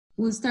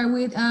We'll start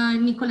with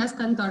Nicolas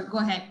Cantor. Go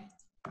ahead.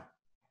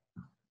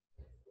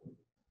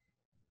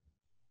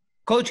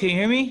 Coach, can you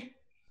hear me?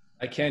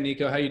 I can,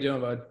 Nico. How you doing,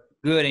 bud?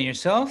 Good. And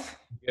yourself?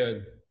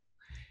 Good.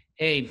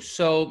 Hey,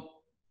 so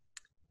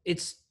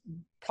it's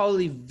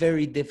probably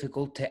very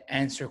difficult to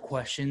answer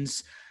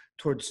questions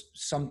towards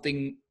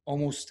something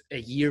almost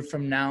a year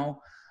from now.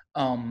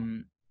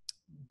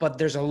 But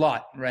there's a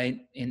lot, right,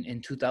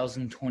 in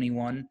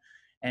 2021,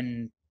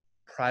 and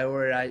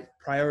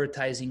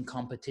prioritizing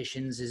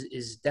competitions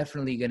is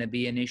definitely going to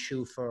be an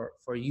issue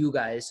for you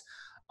guys.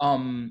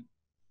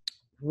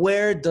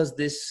 Where does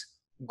this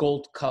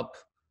Gold Cup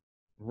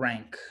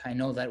rank? I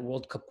know that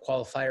World Cup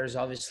qualifiers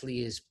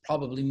obviously is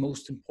probably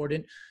most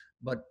important,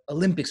 but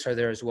Olympics are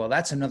there as well.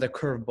 That's another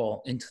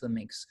curveball into the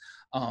mix.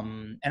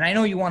 And I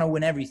know you want to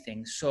win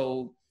everything.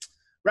 So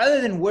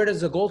rather than where does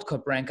the Gold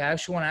Cup rank, I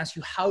actually want to ask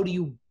you, how do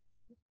you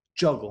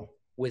juggle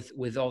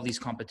with all these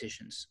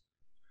competitions?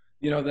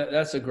 You know,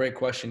 that's a great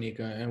question,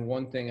 Nico. And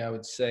one thing I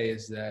would say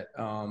is that,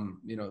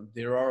 you know,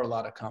 there are a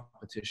lot of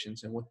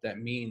competitions. And what that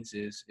means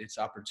is it's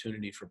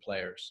opportunity for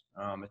players.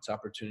 It's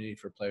opportunity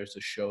for players to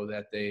show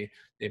that they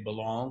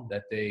belong,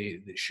 that they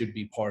should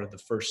be part of the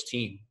first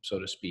team, so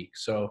to speak.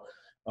 So,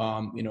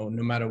 you know,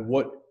 no matter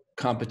what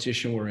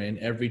competition we're in,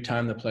 every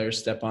time the players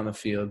step on the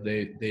field,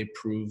 they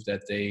prove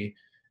that they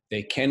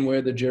can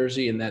wear the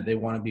jersey and that they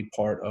want to be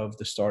part of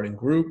the starting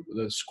group,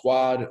 the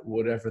squad,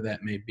 whatever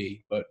that may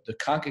be. But the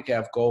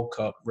CONCACAF Gold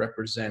Cup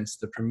represents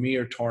the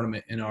premier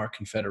tournament in our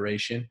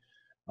confederation,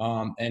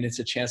 and it's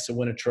a chance to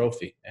win a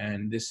trophy.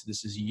 And this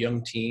is a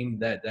young team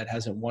that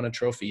hasn't won a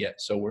trophy yet.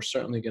 So we're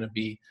certainly going to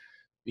be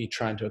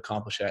trying to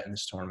accomplish that in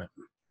this tournament.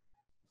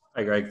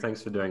 Hi, Greg.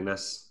 Thanks for doing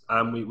this.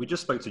 We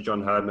just spoke to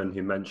John Herdman,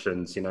 who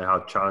mentions, you know,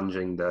 how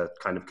challenging the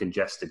kind of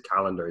congested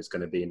calendar is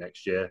going to be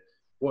next year.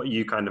 What are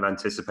you kind of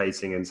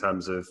anticipating in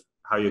terms of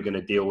how you're going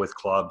to deal with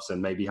clubs and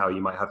maybe how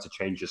you might have to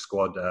change your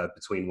squad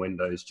between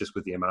windows just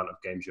with the amount of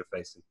games you're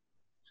facing?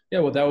 Yeah,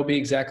 well, that will be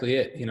exactly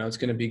it. You know, it's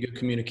going to be good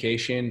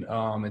communication.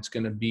 It's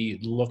going to be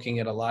looking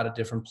at a lot of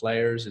different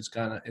players. It's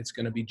going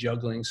to be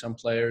juggling some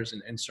players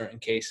in certain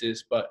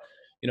cases. But,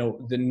 you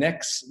know, the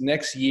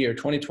next year,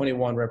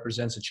 2021,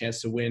 represents a chance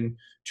to win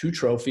 2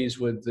 trophies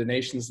with the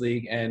Nations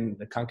League and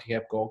the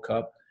CONCACAF Gold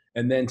Cup.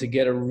 And then to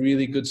get a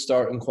really good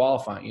start in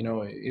qualifying. You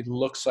know, it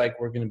looks like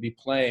we're going to be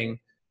playing,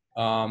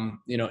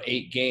 you know,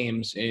 8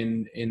 games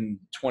in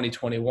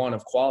 2021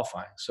 of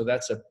qualifying. So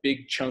that's a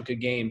big chunk of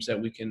games that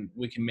we can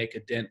make a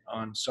dent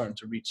on starting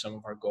to reach some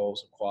of our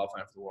goals of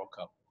qualifying for the World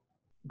Cup.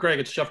 Greg,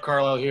 it's Jeff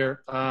Carlisle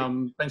here.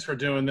 Thanks for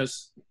doing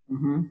this.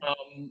 Mm-hmm.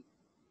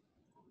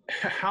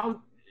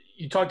 How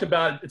you talked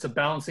about it's a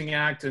balancing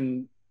act,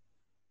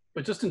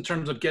 but just in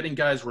terms of getting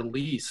guys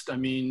released, I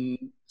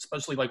mean,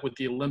 especially like with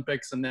the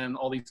Olympics and then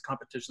all these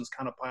competitions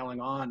kind of piling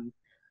on,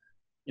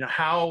 you know,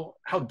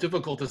 how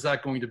difficult is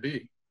that going to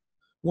be?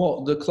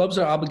 Well, the clubs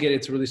are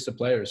obligated to release the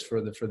players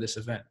for this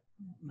event.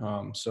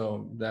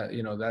 So that,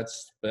 you know,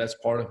 that's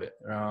part of it.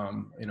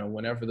 You know,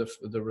 whenever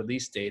the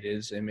release date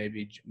is, and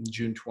maybe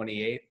June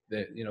 28th,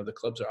 that, you know, the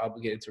clubs are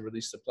obligated to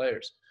release the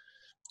players.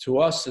 To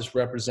us, this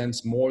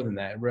represents more than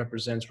that. It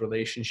represents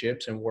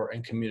relationships and work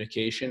and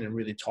communication and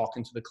really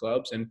talking to the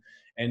clubs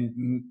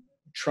and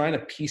trying to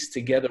piece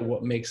together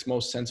what makes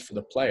most sense for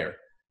the player.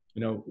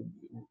 You know,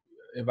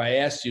 if I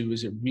asked you,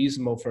 is it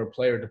reasonable for a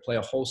player to play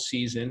a whole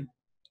season,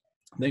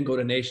 then go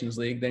to Nations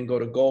League, then go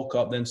to Gold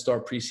Cup, then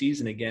start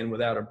preseason again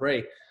without a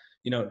break?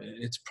 You know,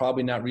 it's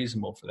probably not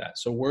reasonable for that.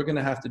 So we're going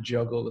to have to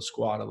juggle the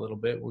squad a little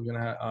bit. We're going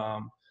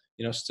to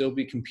you know, still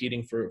be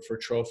competing for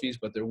trophies,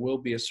 but there will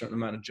be a certain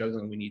amount of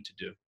juggling we need to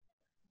do.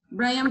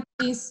 Brian,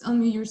 please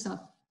unmute yourself.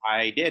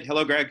 I did.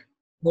 Hello, Greg.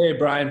 Hey,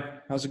 Brian.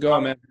 How's it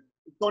going, man?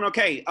 It's going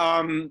okay.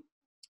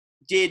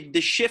 Did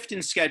the shift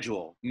in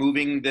schedule,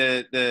 moving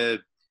the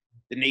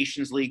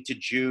Nations League to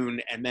June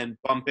and then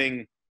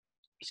bumping,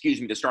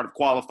 the start of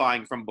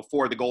qualifying from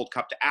before the Gold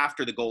Cup to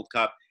after the Gold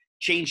Cup,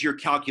 change your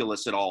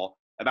calculus at all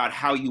about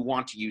how you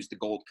want to use the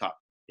Gold Cup?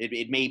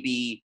 It may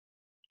be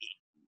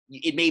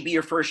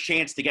your first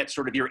chance to get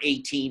sort of your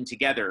A team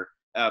together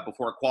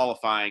before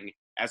qualifying,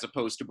 as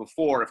opposed to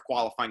before. If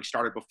qualifying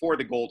started before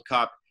the Gold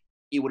Cup,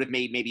 it would have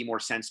made maybe more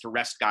sense to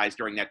rest guys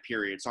during that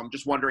period. So I'm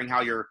just wondering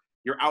how your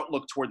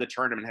outlook toward the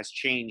tournament has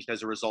changed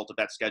as a result of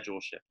that schedule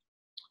shift.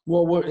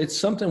 Well, it's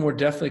something we're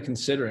definitely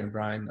considering,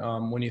 Brian.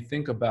 When you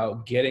think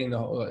about getting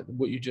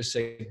what you just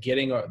said,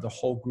 getting the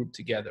whole group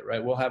together,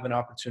 right? We'll have an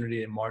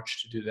opportunity in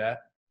March to do that.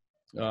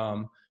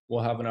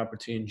 We'll have an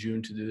opportunity in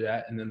June to do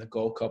that. And then the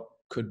Gold Cup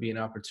could be an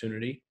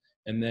opportunity.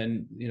 And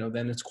then, you know,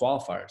 then it's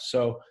qualifiers.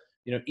 So,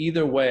 you know,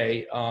 either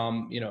way,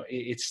 you know,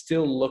 it's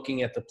still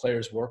looking at the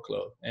player's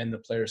workload and the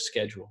player's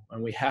schedule.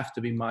 And we have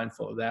to be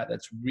mindful of that.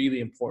 That's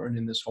really important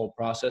in this whole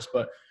process.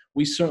 But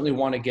we certainly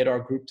want to get our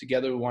group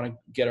together. We want to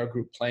get our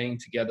group playing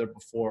together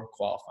before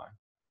qualifying.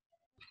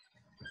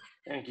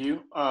 Thank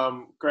you.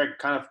 Greg,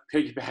 kind of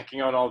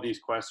piggybacking on all these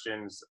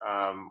questions,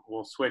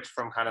 we'll switch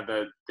from kind of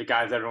the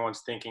guys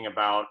everyone's thinking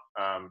about,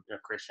 you know,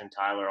 Christian,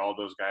 Tyler, all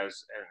those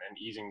guys, and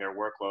easing their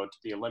workload to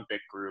the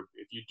Olympic group.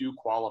 If you do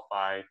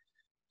qualify,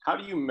 how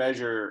do you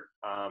measure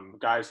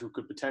guys who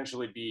could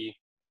potentially be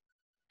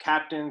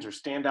captains or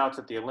standouts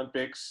at the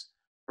Olympics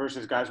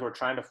versus guys who are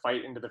trying to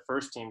fight into the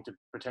first team to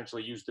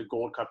potentially use the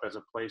Gold Cup as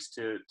a place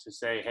to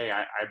say, hey,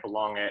 I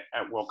belong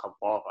at World Cup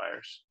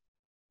qualifiers?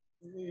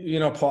 You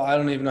know, Paul, I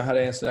don't even know how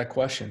to answer that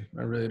question.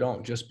 I really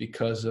don't, just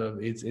because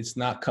of it's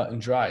not cut and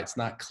dry. It's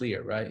not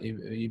clear, right?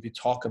 If you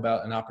talk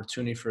about an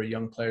opportunity for a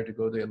young player to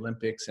go to the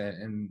Olympics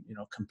and you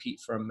know, compete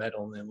for a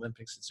medal in the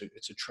Olympics,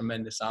 it's a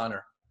tremendous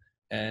honor.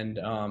 And,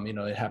 you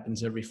know, it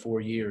happens every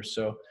 4 years.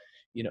 So,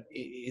 you know,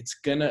 it's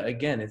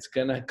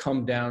gonna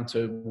come down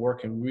to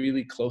working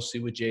really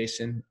closely with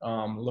Jason,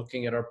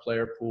 looking at our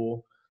player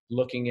pool,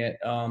 looking at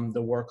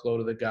the workload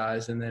of the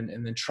guys, and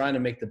then trying to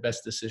make the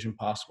best decision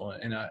possible.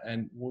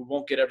 And we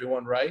won't get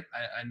everyone right.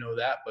 I know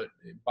that, but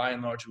by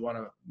and large, we want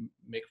to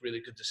make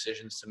really good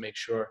decisions to make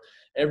sure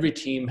every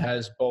team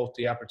has both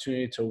the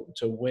opportunity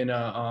to win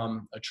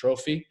a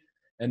trophy,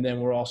 and then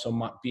we're also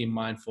being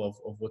mindful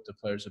of what the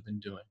players have been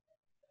doing.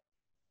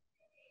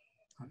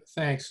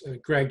 Thanks,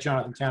 Greg.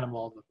 Jonathan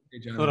Tannenwald, Hey,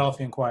 Jonathan.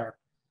 Philadelphia Inquirer.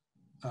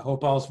 I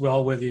hope all's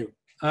well with you.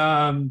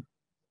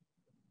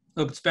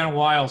 Look, it's been a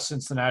while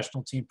since the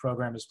national team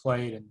program has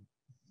played, and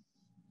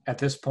at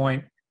this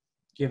point,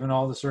 given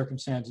all the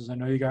circumstances, I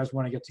know you guys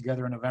want to get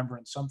together in November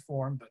in some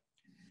form, but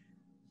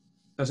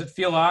does it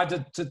feel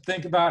odd to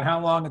think about how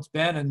long it's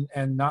been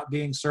and not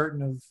being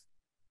certain of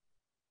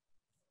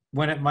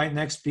when it might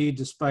next be,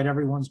 despite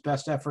everyone's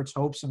best efforts,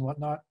 hopes, and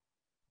whatnot?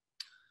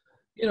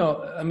 You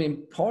know, I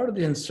mean, part of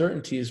the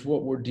uncertainty is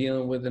what we're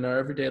dealing with in our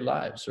everyday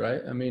lives,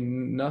 right? I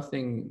mean,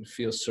 nothing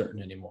feels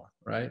certain anymore,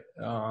 right?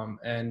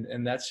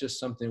 And that's just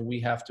something we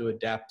have to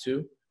adapt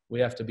to. We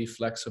have to be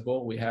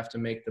flexible. We have to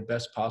make the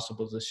best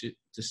possible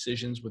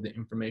decisions with the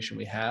information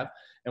we have,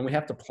 and we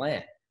have to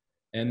plan.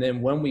 And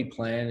then when we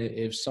plan,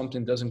 if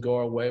something doesn't go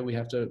our way, we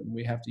have to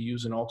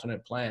use an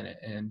alternate plan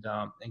and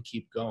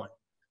keep going.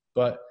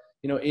 But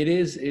you know, it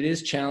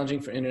is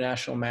challenging for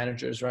international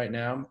managers right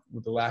now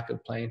with the lack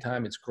of playing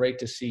time. It's great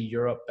to see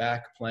Europe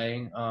back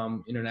playing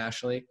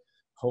internationally.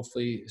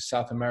 Hopefully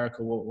South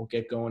America will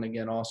get going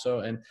again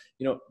also. And,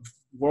 you know,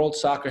 world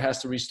soccer has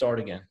to restart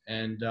again.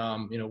 And,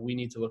 you know, we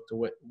need to look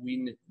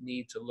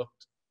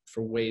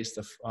for ways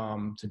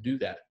to do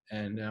that.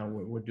 And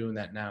we're doing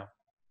that now.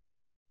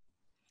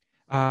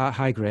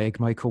 Hi,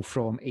 Greg. Michael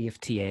from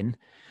AFTN.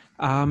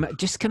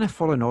 Just kind of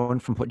following on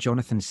from what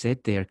Jonathan said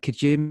there, could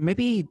you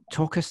maybe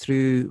talk us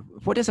through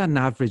what does an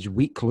average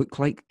week look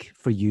like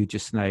for you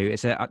just now?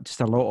 Is it just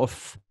a lot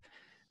of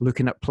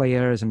looking at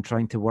players and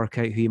trying to work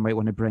out who you might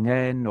want to bring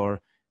in, or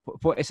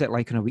what is it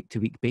like on a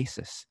week-to-week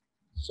basis?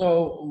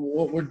 So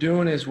what we're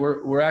doing is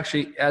we're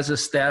actually, as a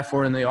staff,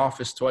 we're in the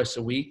office twice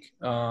a week,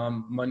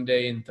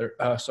 Wednesday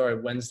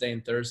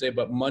and Thursday.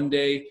 But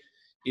Monday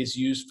is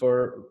used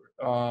for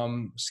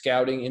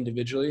scouting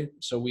individually.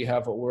 So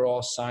we're all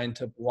assigned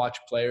to watch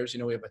players. You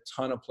know, we have a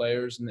ton of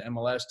players in the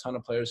MLS, ton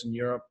of players in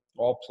Europe,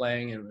 all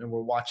playing, and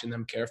we're watching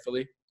them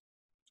carefully.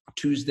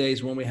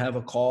 Tuesdays when we have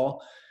a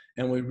call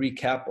and we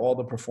recap all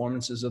the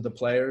performances of the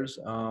players.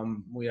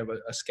 We have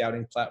a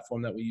scouting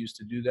platform that we use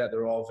to do that.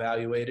 They're all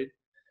evaluated.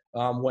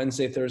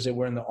 Wednesday, Thursday,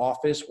 we're in the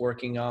office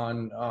working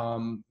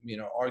on, you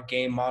know, our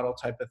game model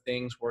type of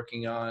things,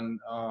 working on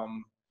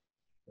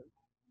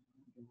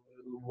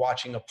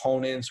watching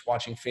opponents,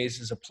 watching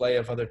phases of play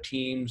of other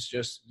teams,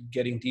 just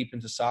getting deep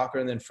into soccer.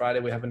 And then Friday,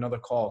 we have another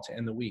call to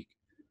end the week.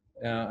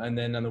 And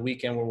then on the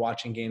weekend, we're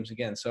watching games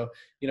again. So,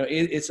 you know,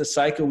 it's a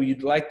cycle where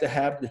you'd like to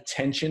have the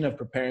tension of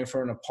preparing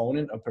for an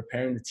opponent, of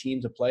preparing the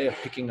team to play, of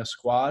picking a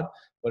squad.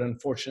 But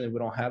unfortunately, we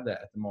don't have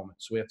that at the moment.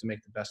 So we have to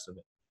make the best of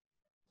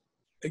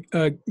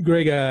it.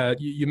 Greg,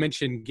 you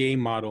mentioned game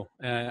model.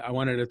 I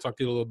wanted to talk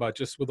to you a little about,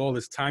 just with all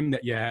this time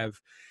that you have,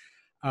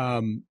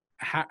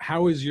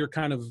 how is your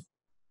kind of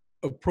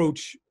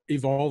approach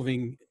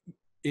evolving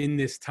in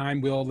this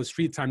time with all this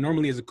free time?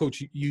 Normally as a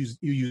coach, you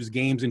use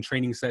games and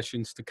training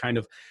sessions to kind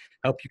of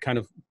help you kind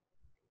of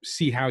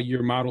see how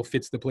your model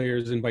fits the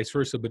players and vice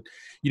versa, but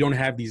you don't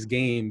have these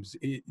games.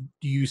 Do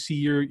you see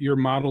your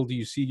model? Do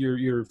you see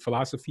your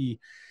philosophy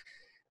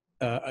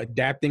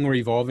adapting or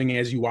evolving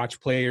as you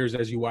watch players,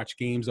 as you watch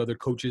games, other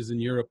coaches in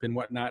Europe and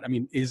whatnot? I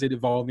mean, is it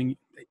evolving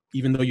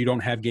even though you don't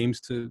have games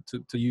to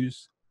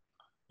use?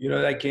 You know,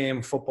 that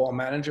game, Football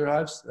Manager,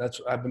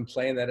 I've been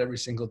playing that every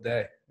single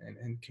day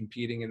and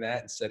competing in that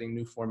and setting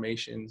new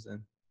formations.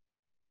 And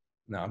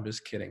no, I'm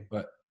just kidding.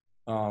 But,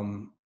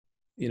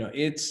 you know,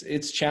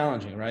 it's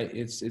challenging, right?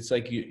 It's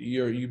like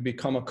you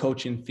become a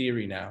coach in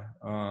theory now,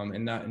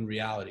 and not in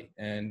reality.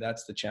 And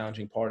that's the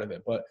challenging part of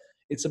it. But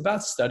it's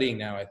about studying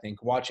now, I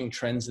think, watching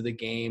trends of the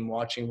game,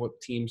 watching what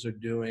teams are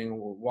doing,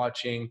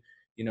 watching,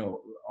 you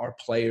know, our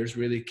players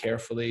really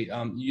carefully.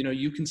 You know,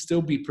 you can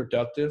still be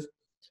productive.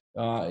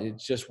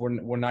 It's just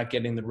we're not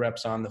getting the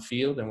reps on the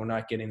field, and we're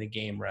not getting the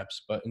game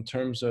reps. But in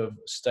terms of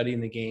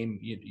studying the game,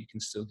 you can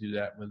still do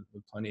that with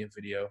plenty of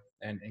video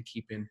and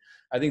keeping.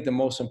 I think the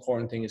most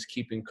important thing is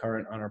keeping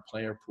current on our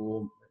player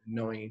pool,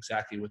 knowing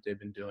exactly what they've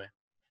been doing.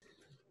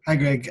 Hi,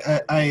 Greg.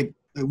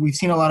 We've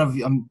seen a lot of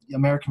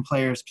American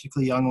players,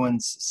 particularly young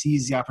ones,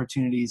 seize the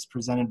opportunities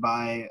presented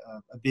by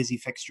a busy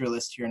fixture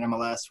list here in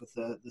MLS with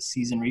the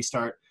season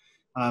restart.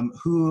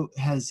 Who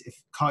has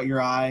caught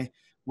your eye?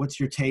 What's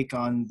your take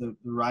on the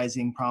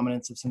rising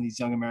prominence of some of these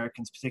young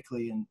Americans,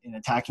 particularly in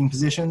attacking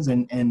positions?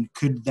 And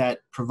could that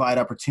provide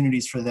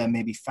opportunities for them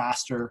maybe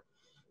faster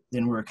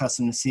than we're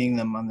accustomed to seeing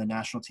them on the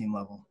national team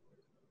level?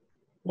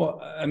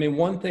 Well, I mean,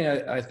 one thing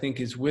I think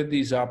is with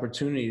these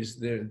opportunities,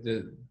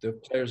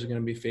 the players are going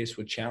to be faced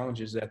with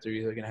challenges that they're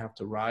either going to have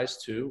to rise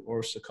to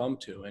or succumb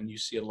to. And you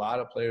see a lot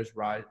of players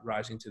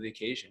rising to the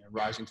occasion and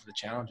rising to the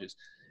challenges.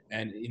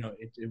 And, you know,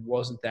 it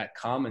wasn't that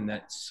common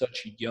that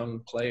such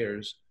young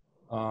players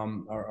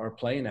are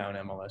playing now in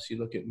MLS. You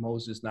look at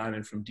Moses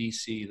Nyman from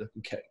DC, look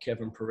at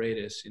Kevin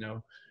Paredes, you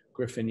know,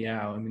 Griffin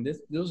Yao. I mean,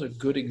 those are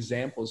good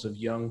examples of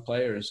young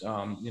players,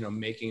 you know,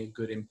 making a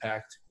good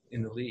impact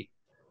in the league.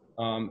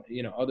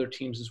 You know, other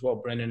teams as well.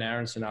 Brendan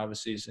Aronson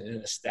obviously is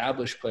an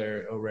established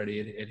player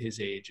already at his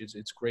age.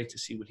 It's great to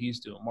see what he's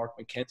doing. Mark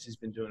McKenzie's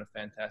been doing a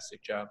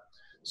fantastic job.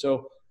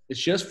 So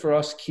it's just for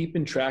us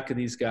keeping track of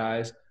these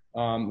guys.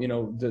 You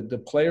know,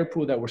 the player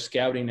pool that we're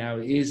scouting now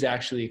is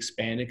actually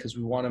expanded because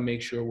we want to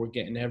make sure we're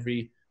getting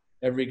every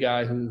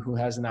guy who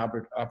has an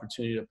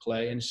opportunity to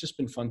play. And it's just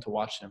been fun to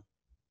watch them.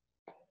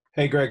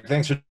 Hey, Greg,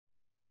 thanks for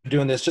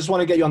doing this. Just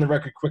want to get you on the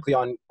record quickly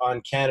on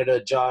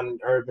Canada. John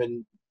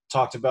Herdman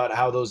talked about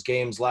how those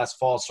games last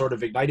fall sort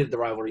of ignited the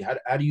rivalry.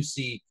 How do you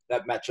see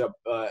that matchup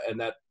and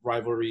that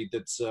rivalry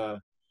that's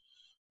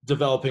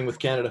developing with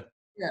Canada?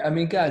 Yeah, I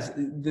mean, guys,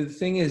 the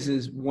thing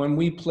is when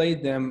we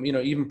played them, you know,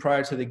 even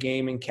prior to the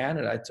game in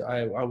Canada,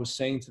 I was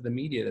saying to the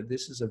media that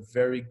this is a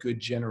very good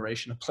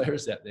generation of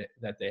players that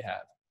they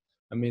have.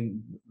 I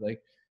mean,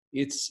 like,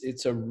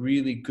 it's a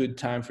really good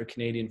time for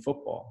Canadian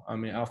football. I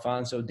mean,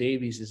 Alphonso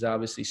Davies is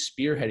obviously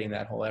spearheading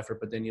that whole effort,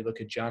 but then you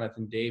look at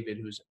Jonathan David,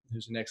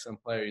 who's an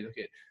excellent player. You look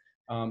at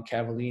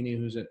Cavallini,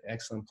 who's an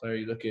excellent player.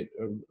 You look at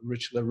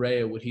Rich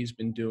Larea, what he's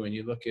been doing.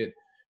 You look at,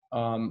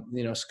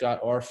 you know,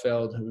 Scott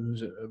Arfeld,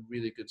 who's a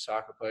really good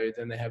soccer player.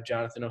 Then they have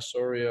Jonathan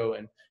Osorio,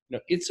 and you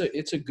know,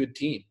 it's a good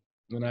team.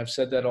 And I've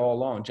said that all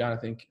along.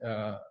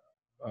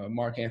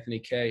 Mark Anthony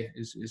Kay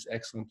is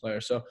excellent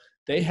player. So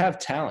they have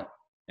talent,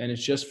 and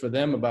it's just for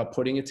them about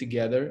putting it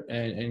together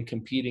and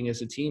competing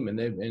as a team. And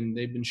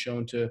they've been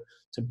shown to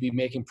be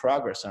making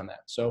progress on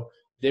that. So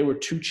they were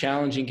two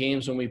challenging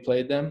games when we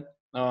played them.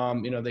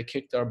 You know, they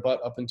kicked our butt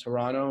up in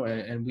Toronto,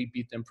 and we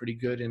beat them pretty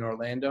good in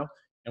Orlando.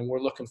 And we're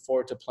looking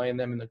forward to playing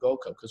them in the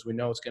Gold Cup because we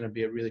know it's going to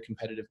be a really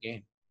competitive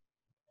game.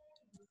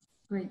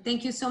 Great.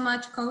 Thank you so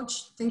much,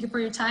 Coach. Thank you for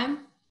your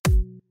time.